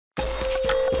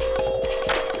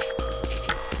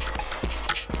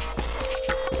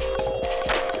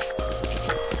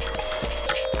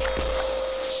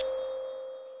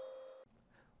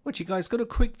What you guys, got a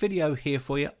quick video here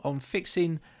for you on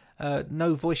fixing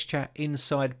no voice chat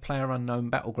inside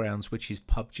PlayerUnknown Battlegrounds, which is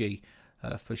PUBG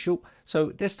for short.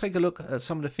 So let's take a look at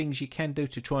some of the things you can do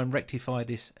to try and rectify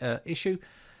this issue.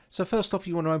 So first off,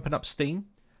 you want to open up Steam.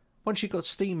 Once you've got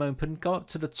Steam open, go up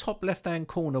to the top left hand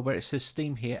corner where it says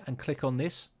Steam here and click on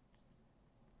this.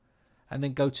 And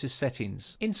then go to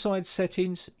Settings. Inside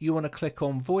Settings, you want to click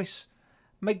on Voice.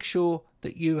 Make sure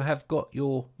that you have got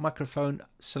your microphone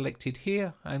selected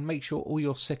here and make sure all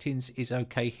your settings is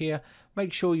okay here.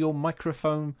 Make sure your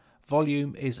microphone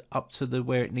volume is up to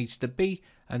where it needs to be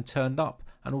and turned up,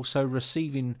 and also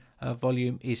receiving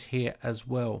volume is here as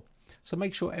well. So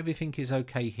make sure everything is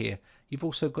okay here. You've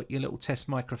also got your little test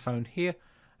microphone here,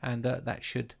 and that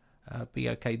should be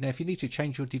okay. Now if you need to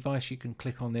change your device, you can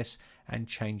click on this and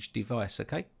change device.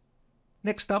 Okay.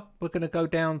 Next up, we're going to go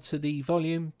down to the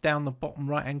volume down the bottom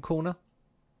right hand corner.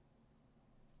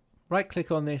 Right click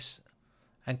on this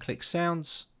and click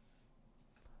Sounds.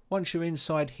 Once you're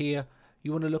inside here,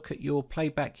 you want to look at your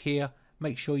playback here.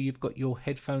 Make sure you've got your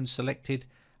headphones selected,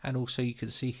 and also you can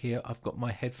see here I've got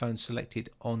my headphones selected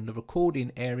on the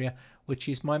recording area, which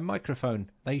is my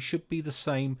microphone. They should be the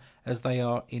same as they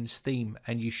are in Steam,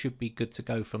 and you should be good to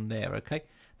go from there. Okay.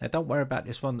 Now don't worry about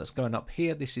this one that's going up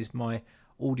here. This is my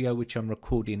audio which I'm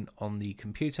recording on the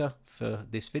computer for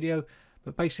this video,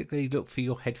 but basically look for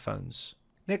your headphones.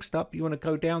 Next up, you want to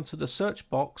go down to the search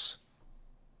box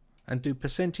and do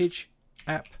percentage,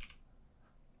 app,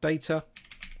 data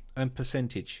and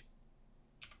percentage.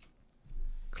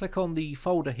 Click on the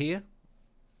folder here.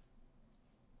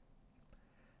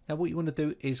 Now what you want to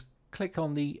do is click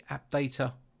on the app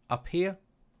data up here,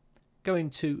 go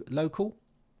into local,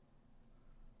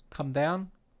 come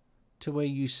down to where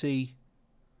you see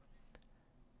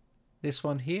this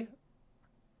one here,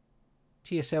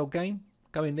 TSL game,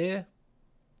 go in there,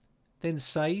 then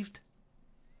saved,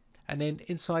 and then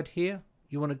inside here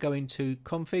you want to go into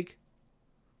config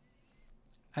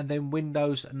and then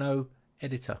Windows no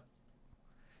editor.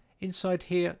 Inside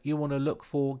here you want to look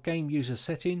for game user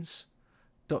settings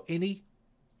 .ini,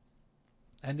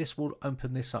 and this will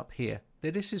open this up here.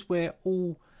 Now this is where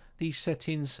all these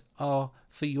settings are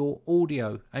for your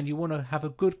audio, and you want to have a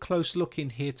good close look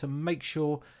in here to make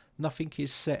sure nothing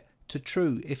is set to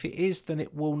true. If it is, then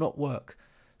it will not work.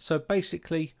 So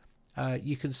basically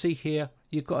you can see here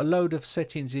you've got a load of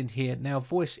settings in here. Now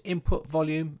voice input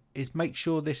volume is, make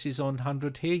sure this is on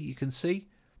 100 here. You can see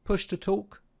push to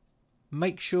talk,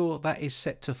 make sure that is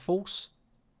set to false,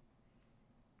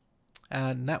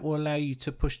 and that will allow you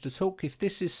to push to talk. If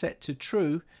this is set to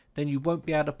true, then you won't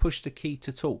be able to push the key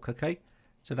to talk. Okay,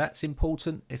 so that's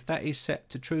important. If that is set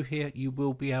to true here, you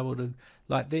will be able to,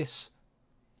 like this,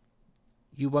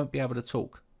 you won't be able to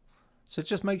talk. So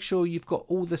just make sure you've got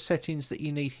all the settings that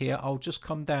you need here. I'll just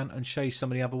come down and show you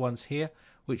some of the other ones here,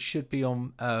 which should be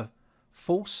on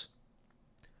false.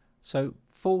 So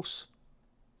false,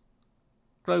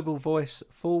 global voice,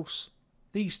 false.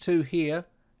 These two here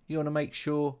you want to make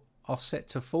sure are set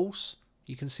to false.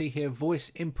 You can see here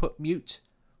voice input mute,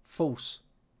 false.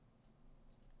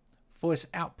 Voice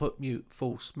output mute,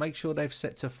 false. Make sure they've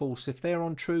set to false. If they're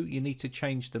on true, you need to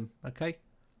change them. Okay.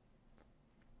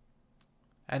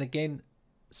 And again,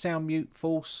 sound mute,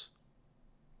 false.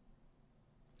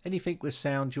 Anything with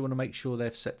sound, you want to make sure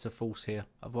they've set to false here.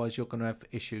 Otherwise, you're going to have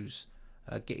issues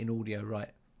getting audio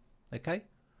right. Okay.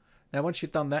 Now, once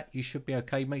you've done that, you should be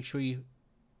okay. Make sure you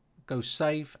go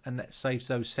save, and that saves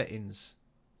those settings.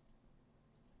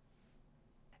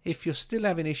 If you're still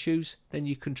having issues, then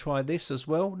you can try this as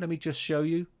well. Let me just show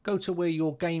you. Go to where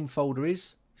your game folder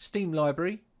is. Steam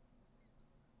library,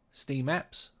 Steam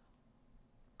apps,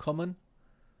 common,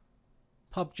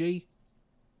 PUBG,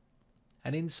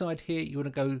 and inside here you want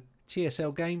to go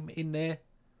TSL game in there.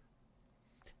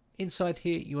 Inside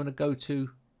here you want to go to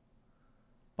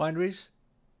binaries.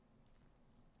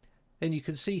 Then you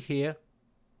can see here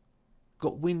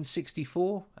got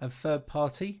Win64 and third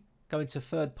party. Go into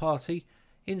third party.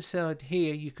 Inside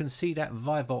here you can see that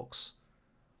Vivox.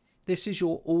 This is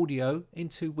your audio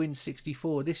into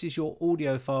Win64. This is your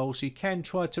audio file, so you can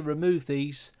try to remove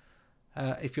these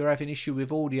if you're having issue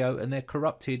with audio and they're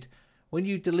corrupted. When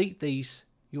you delete these,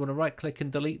 you want to right click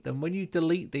and delete them. When you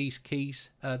delete these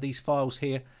keys, these files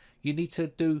here, you need to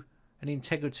do an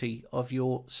integrity of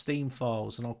your Steam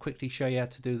files, and I'll quickly show you how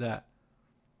to do that.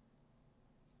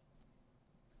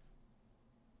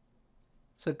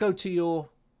 So go to your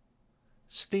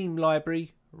Steam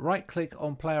library, right click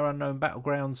on PlayerUnknown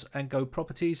Battlegrounds and go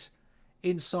properties.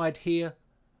 Inside here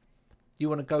you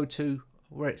want to go to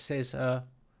where it says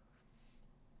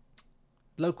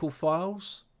local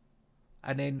files,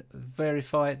 and then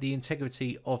verify the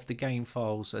integrity of the game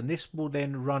files, and this will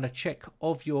then run a check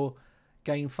of your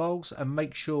game files and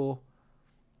make sure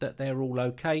that they're all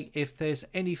okay. If there's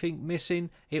anything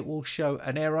missing, it will show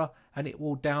an error and it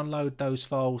will download those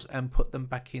files and put them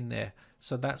back in there.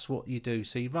 So that's what you do.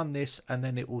 So you run this and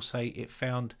then it will say it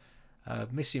found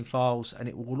missing files, and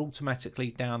it will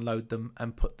automatically download them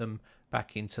and put them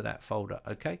back into that folder.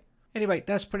 Okay, anyway,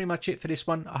 that's pretty much it for this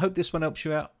one. I hope this one helps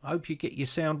you out. I hope you get your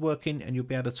sound working and you'll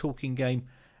be able to talk in game.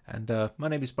 And my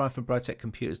name is Brian from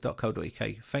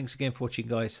brotechcomputers.co.uk. Thanks again for watching,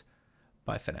 guys.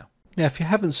 Bye for now. Now, if you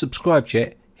haven't subscribed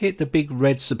yet, hit the big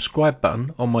red subscribe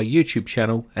button on my YouTube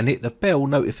channel and hit the bell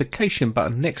notification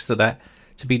button next to that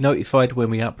to be notified when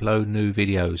we upload new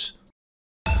videos.